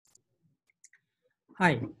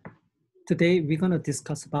Hi, today we're going to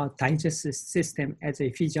discuss about digestive system as a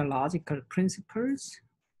physiological principles.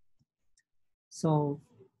 So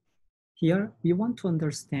here we want to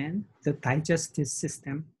understand the digestive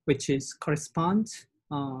system, which is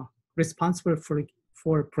responsible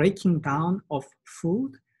for breaking down of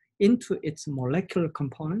food into its molecular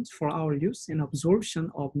components for our use and absorption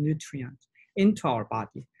of nutrients into our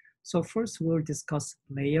body. So first we'll discuss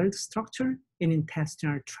layered structure in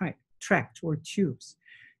intestinal tract or tubes,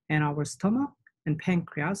 and our stomach and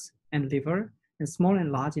pancreas and liver and small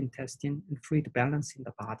and large intestine and fluid balance in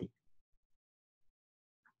the body.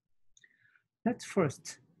 Let's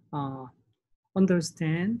first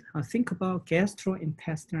think about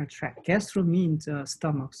gastrointestinal tract. Gastro means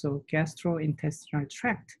stomach, so gastrointestinal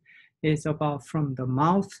tract is about from the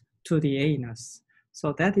mouth to the anus.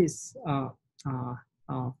 So that is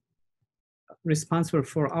responsible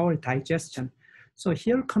for our digestion. So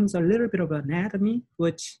here comes a little bit of anatomy,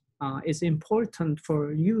 which is important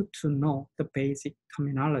for you to know the basic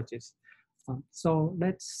terminologies. So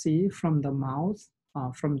let's see from the mouth,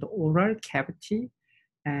 from the oral cavity,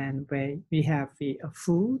 and where we have the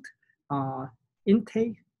food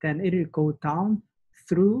intake, then it will go down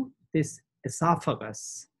through this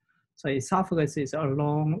esophagus. So esophagus is a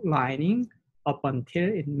long lining up until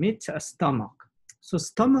it meets a stomach. So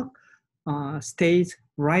stomach stays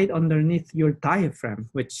right underneath your diaphragm,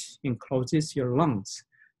 which encloses your lungs.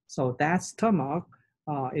 So that stomach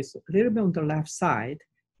is a little bit on the left side,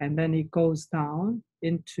 and then it goes down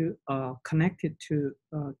into connected to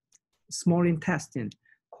small intestine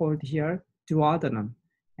called here duodenum.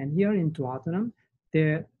 And here in duodenum,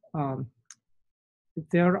 there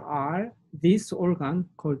are this organ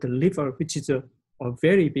called the liver, which is a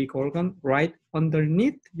very big organ right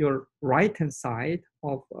underneath your right-hand side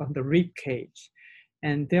of the rib cage.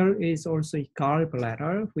 And there is also a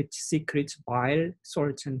gallbladder, which secretes bile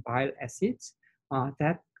salts and bile acids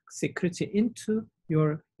that secretes into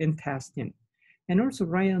your intestine. And also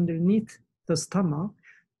right underneath the stomach,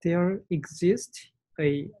 there exists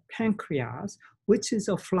a pancreas, which is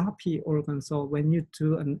a floppy organ. So when you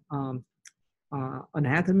do an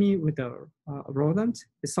anatomy with a rodent,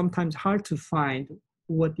 it's sometimes hard to find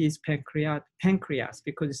what is pancreas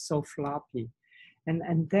because it's so floppy.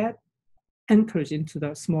 And that enters into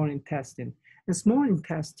the small intestine. The small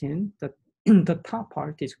intestine, the top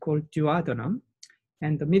part is called duodenum,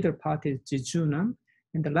 and the middle part is jejunum,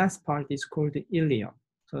 and the last part is called the ileum.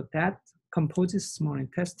 So that composes small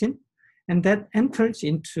intestine, and that enters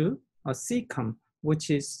into a cecum, which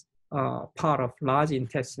is part of large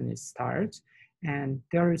intestine. It starts, and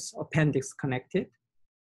there is appendix connected.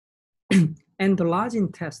 And the large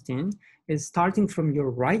intestine is starting from your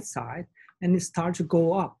right side, and it starts to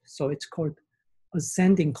go up. So it's called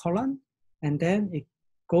ascending colon, and then it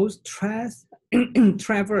goes traverse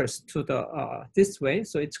to the this way.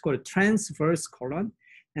 So it's called transverse colon,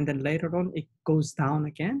 and then later on it goes down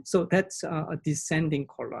again. So that's a descending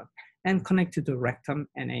colon and connected to the rectum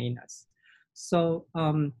and anus. So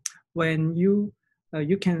when you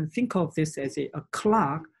can think of this as a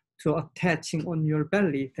clock to attaching on your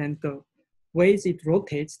belly, then the ways it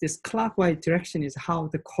rotates, this clockwise direction is how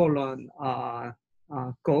the colon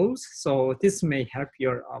goes. So this may help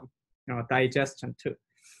your digestion too.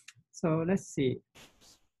 So let's see.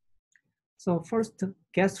 So first,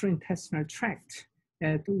 gastrointestinal tract.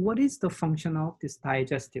 What is the function of this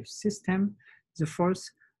digestive system? The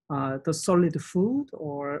first, the solid food,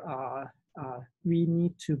 or we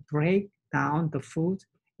need to break down the food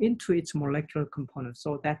into its molecular components.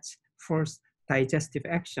 So that's first digestive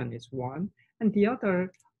action is one. And the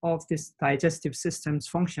other of this digestive system's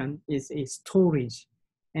function is a storage,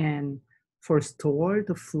 and for store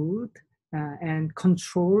the food and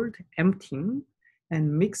controlled emptying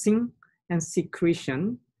and mixing and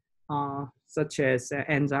secretion, such as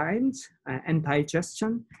enzymes and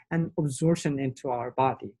digestion and absorption into our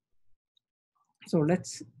body. So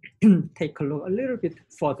let's take a look a little bit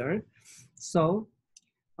further. So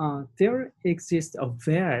there exists a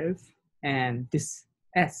valve, and this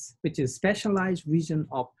S, which is specialized region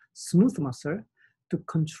of smooth muscle to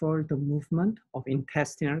control the movement of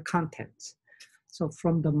intestinal contents. So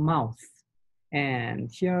from the mouth,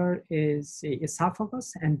 and here is the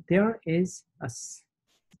esophagus, and there is a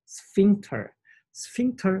sphincter.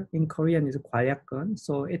 Sphincter in Korean is 과약근,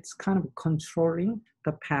 so it's kind of controlling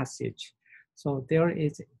the passage. So there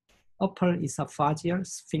is upper esophageal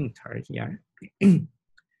sphincter here.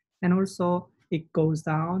 And also it goes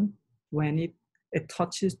down when it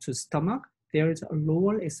touches to stomach. There is a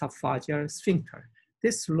lower esophageal sphincter.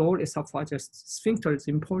 This lower esophageal sphincter is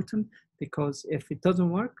important because if it doesn't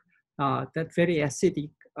work, that very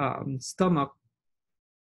acidic stomach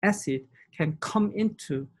acid can come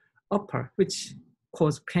into upper, which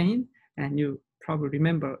cause pain. And you probably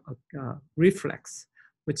remember a reflex,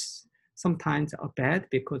 which sometimes are bad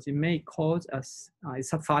because it may cause us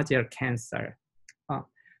esophageal cancer.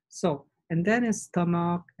 And then in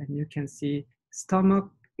stomach, and you can see stomach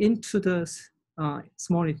into the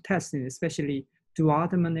small intestine, especially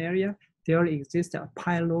duodenum area, there exists a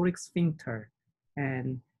pyloric sphincter.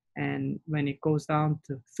 And when it goes down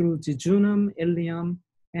through jejunum, ileum,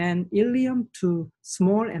 and ileum to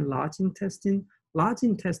small and large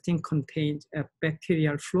intestine contains a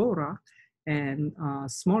bacterial flora, and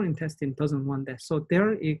small intestine doesn't want that. So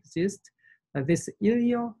there exists this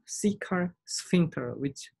ileocecal sphincter,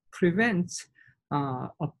 which prevents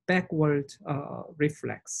a backward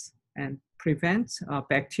reflex and prevents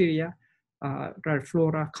bacteria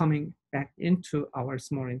flora coming back into our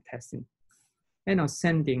small intestine. And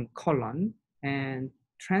ascending colon and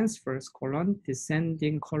transverse colon,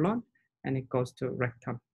 descending colon, and it goes to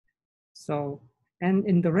rectum. So, and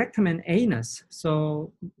in the rectum and anus,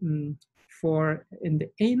 so in the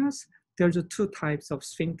anus, there's two types of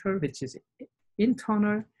sphincter, which is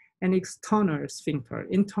internal and external sphincter.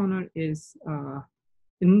 Internal is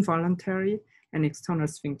involuntary, and external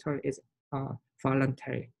sphincter is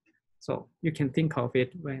voluntary. So you can think of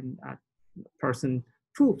it when a person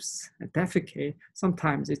poops, defecate.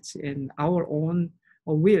 Sometimes it's in our own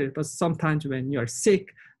will, but sometimes when you're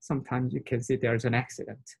sick, sometimes you can see there's an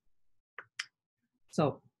accident.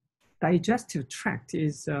 So digestive tract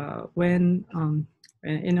is when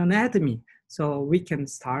in anatomy, so we can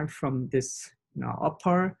start from this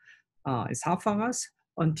upper esophagus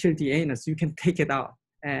until the anus. You can take it out,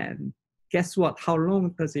 and guess what? How long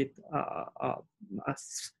does it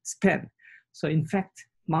span? So in fact,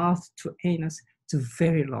 mouth to anus is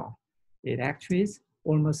very long. It actually is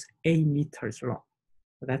almost 8 meters long.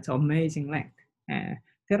 So that's amazing length. And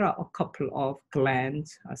there are a couple of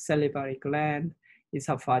glands, a salivary gland,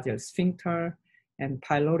 esophageal sphincter, and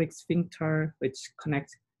pyloric sphincter, which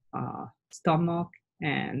connects stomach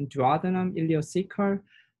and duodenum, ileocecal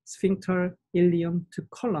sphincter, ileum to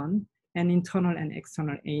colon, and internal and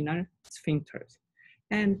external anal sphincters.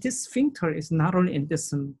 And this sphincter is not only in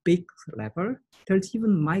this big level, there's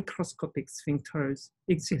even microscopic sphincters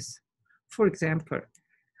exist. For example,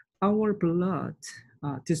 our blood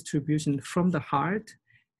distribution from the heart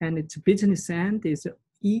and its business end is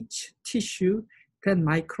each tissue that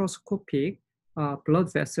microscopic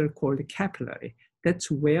blood vessel called capillary.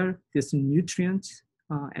 That's where this nutrients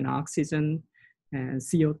and oxygen and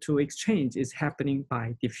CO2 exchange is happening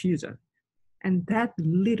by diffusion. And that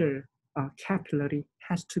little capillary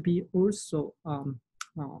has to be also,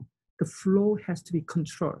 the flow has to be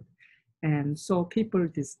controlled. And so people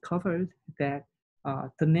discovered that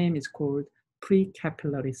the name is called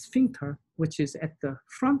precapillary sphincter, which is at the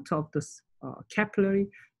front of the capillary.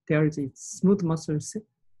 There is a smooth muscle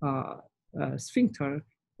sphincter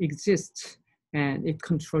exists, and it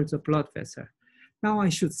controls the blood vessel. Now I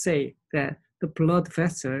should say that the blood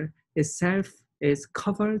vessel itself is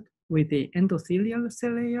covered with the endothelial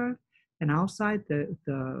cell layer, and outside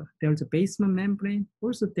there's a basement membrane.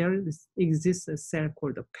 Also there exists a cell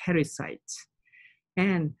called the pericyte.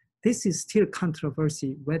 And this is still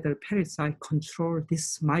controversy whether pericyte control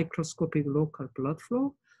this microscopic local blood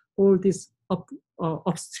flow or this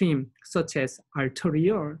upstream, such as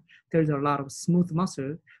arteriole. There's a lot of smooth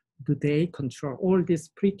muscle. Do they control all this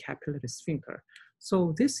precapillary sphincter?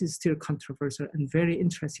 So this is still controversial and very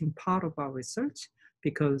interesting part of our research,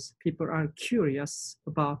 because people are curious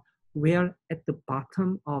about where at the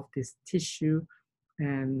bottom of this tissue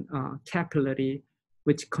and capillary,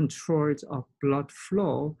 which controls of blood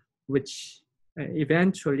flow, which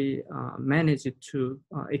eventually manage to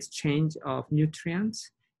exchange of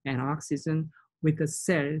nutrients and oxygen with the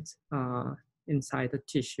cells inside the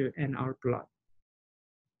tissue and our blood.